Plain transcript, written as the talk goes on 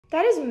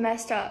That is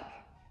messed up.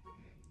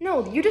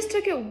 No, you just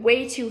took it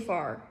way too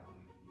far.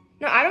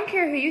 No, I don't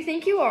care who you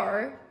think you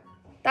are.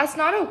 That's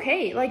not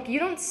okay. Like, you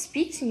don't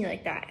speak to me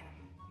like that.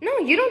 No,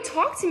 you don't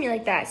talk to me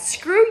like that.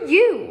 Screw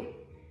you.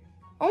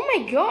 Oh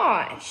my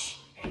gosh.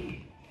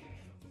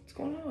 What's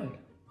going on?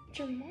 It's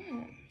your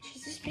mom.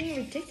 She's just being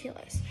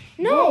ridiculous.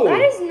 No,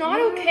 that is not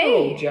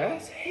okay. No,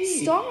 Jess.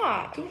 Hey.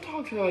 Stop. Don't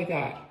talk to her like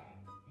that.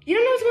 You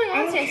don't know what's going on.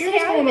 I don't Sam. care Stay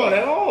what's out of going on it.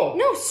 at all.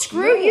 No,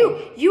 screw you.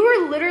 You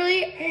are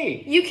literally.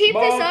 Hey. You keep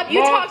Mom, this up. You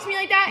Mom, talk to me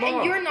like that, Mom.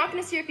 and you are not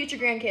going to see your future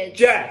grandkids.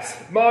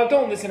 Jess, Mom,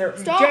 don't listen to her.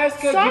 Stop.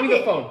 Jessica, Stop give me it.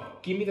 the phone.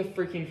 Give me the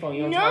freaking phone.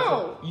 You don't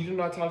talk to her. You do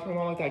not talk to my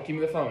mom like that. Give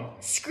me the phone.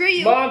 Screw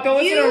you. Mom, don't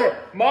listen to her.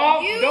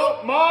 Mom, you-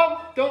 don't. Mom,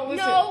 don't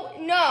listen.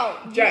 No.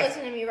 Jess, You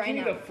listen to me right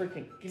now. Give me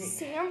the freaking.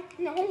 Sam,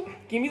 no.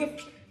 Give me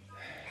the.